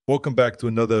Welcome back to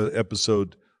another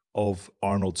episode of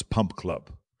Arnold's Pump Club.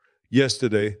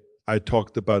 Yesterday, I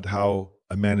talked about how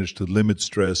I managed to limit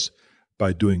stress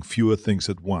by doing fewer things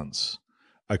at once.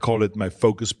 I call it my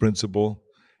focus principle,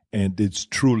 and it's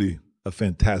truly a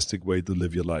fantastic way to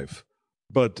live your life.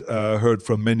 But I heard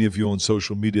from many of you on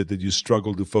social media that you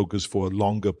struggle to focus for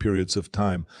longer periods of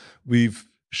time. We've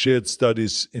shared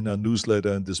studies in our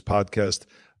newsletter and this podcast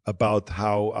about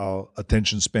how our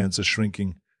attention spans are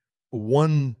shrinking.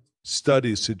 One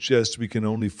study suggests we can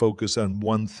only focus on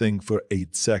one thing for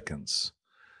 8 seconds.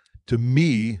 To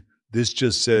me, this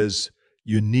just says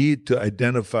you need to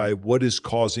identify what is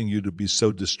causing you to be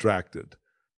so distracted.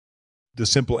 The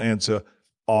simple answer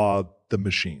are the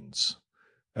machines.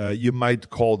 You might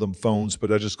call them phones,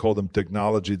 but I just call them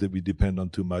technology that we depend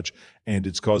on too much, and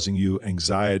it's causing you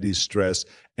anxiety, stress,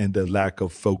 and a lack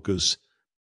of focus.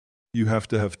 You have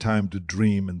to have time to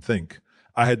dream and think.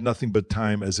 I had nothing but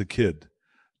time as a kid.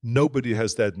 Nobody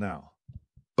has that now.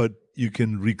 But you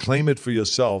can reclaim it for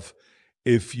yourself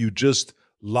if you just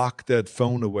lock that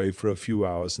phone away for a few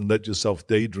hours and let yourself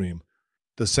daydream.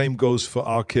 The same goes for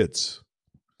our kids.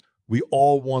 We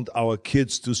all want our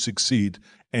kids to succeed,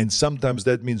 and sometimes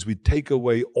that means we take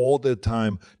away all their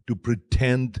time to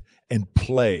pretend and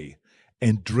play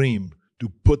and dream, to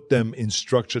put them in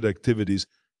structured activities,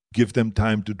 give them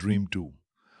time to dream too.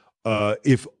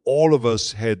 If all of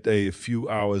us had a few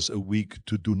hours a week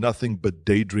to do nothing but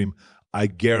daydream, I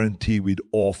guarantee we'd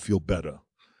all feel better.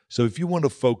 So if you want to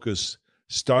focus,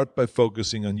 start by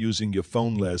focusing on using your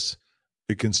phone less.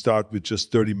 You can start with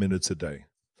just 30 minutes a day.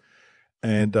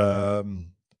 And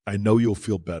I know you'll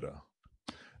feel better.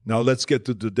 Now let's get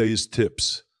to today's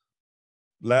tips.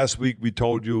 Last week we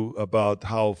told you about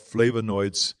how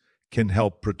flavonoids can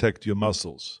help protect your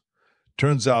muscles.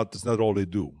 Turns out that's not all they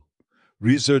do.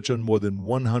 Research on more than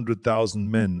 100,000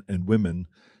 men and women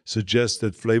suggests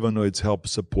that flavonoids help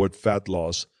support fat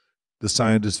loss. The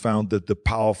scientists found that the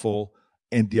powerful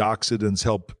antioxidants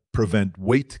help prevent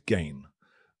weight gain.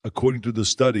 According to the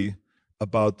study,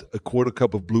 about a quarter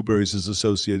cup of blueberries is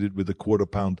associated with a quarter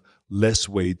pound less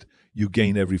weight you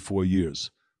gain every 4 years.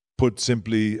 Put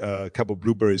simply, a cup of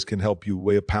blueberries can help you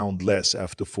weigh a pound less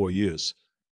after 4 years.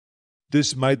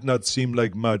 This might not seem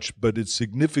like much, but it's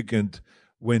significant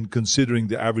when considering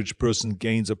the average person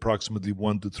gains approximately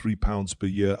 1 to 3 pounds per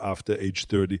year after age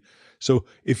 30. So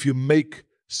if you make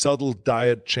subtle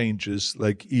diet changes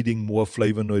like eating more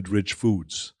flavonoid-rich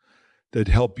foods that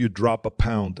help you drop a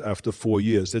pound after 4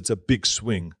 years, that's a big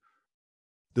swing.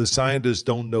 The scientists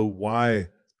don't know why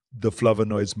the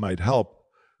flavonoids might help,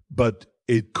 but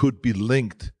it could be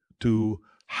linked to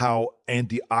how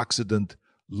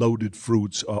antioxidant-loaded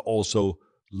fruits are also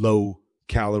low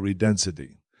calorie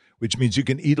density, which means you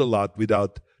can eat a lot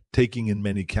without taking in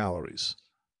many calories.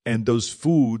 And those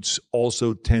foods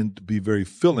also tend to be very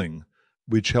filling,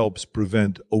 which helps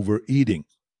prevent overeating.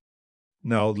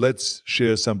 Now, let's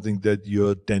share something that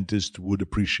your dentist would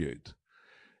appreciate.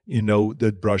 You know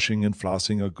that brushing and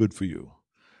flossing are good for you.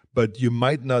 But you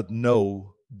might not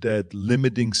know that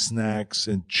limiting snacks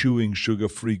and chewing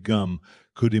sugar-free gum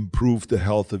could improve the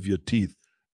health of your teeth.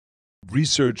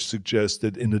 Research suggests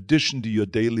that in addition to your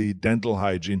daily dental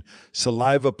hygiene,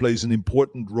 saliva plays an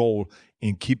important role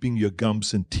in keeping your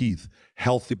gums and teeth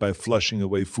healthy by flushing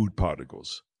away food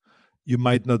particles. You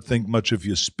might not think much of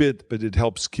your spit, but it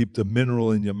helps keep the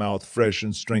mineral in your mouth fresh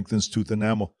and strengthens tooth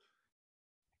enamel.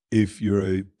 If you're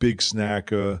a big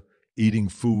snacker, eating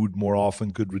food more often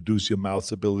could reduce your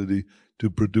mouth's ability to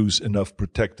produce enough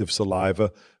protective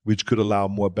saliva, which could allow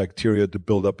more bacteria to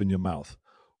build up in your mouth.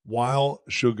 While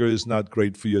sugar is not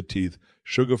great for your teeth,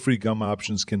 sugar-free gum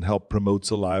options can help promote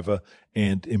saliva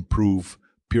and improve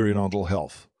periodontal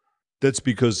health. That's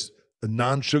because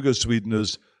non-sugar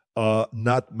sweeteners are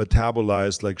not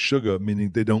metabolized like sugar, meaning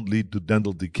they don't lead to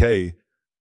dental decay.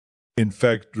 In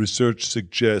fact, research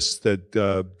suggests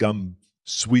that gum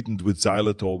sweetened with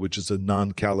xylitol, which is a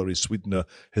non-calorie sweetener,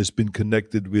 has been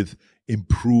connected with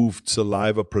improved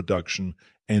saliva production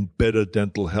and better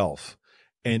dental health.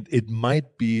 And it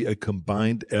might be a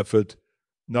combined effort.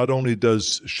 Not only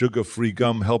does sugar-free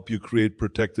gum help you create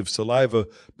protective saliva,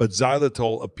 but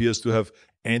xylitol appears to have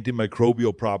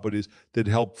antimicrobial properties that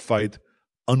help fight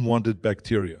unwanted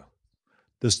bacteria.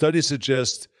 The study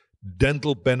suggests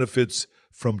dental benefits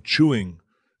from chewing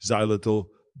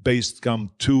xylitol-based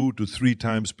gum 2 to 3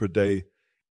 times per day.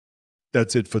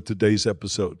 That's it for today's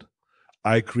episode.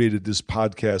 I created this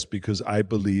podcast because I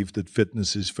believe that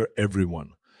fitness is for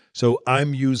everyone. So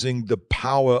I'm using the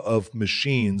power of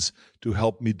machines to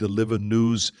help me deliver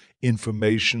news,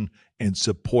 information, and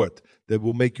support that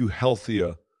will make you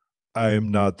healthier. I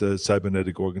am not a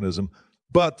cybernetic organism,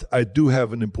 But I do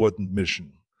have an important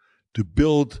mission: to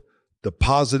build the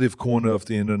positive corner of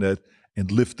the internet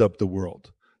and lift up the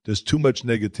world. There's too much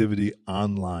negativity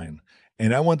online.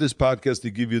 And I want this podcast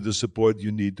to give you the support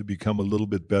you need to become a little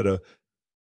bit better.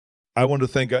 I want to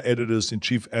thank our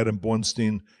editors-in-chief, Adam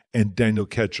Bornstein and Daniel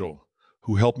Ketchel,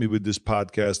 who helped me with this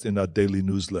podcast in our daily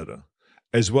newsletter,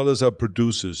 as well as our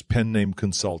producers, Pen Name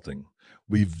Consulting.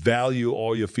 We value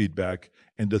all your feedback,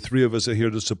 and the three of us are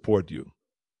here to support you.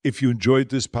 If you enjoyed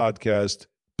this podcast,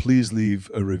 please leave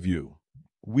a review.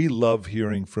 We love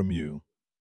hearing from you.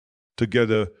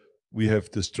 Together, we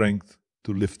have the strength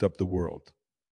to lift up the world.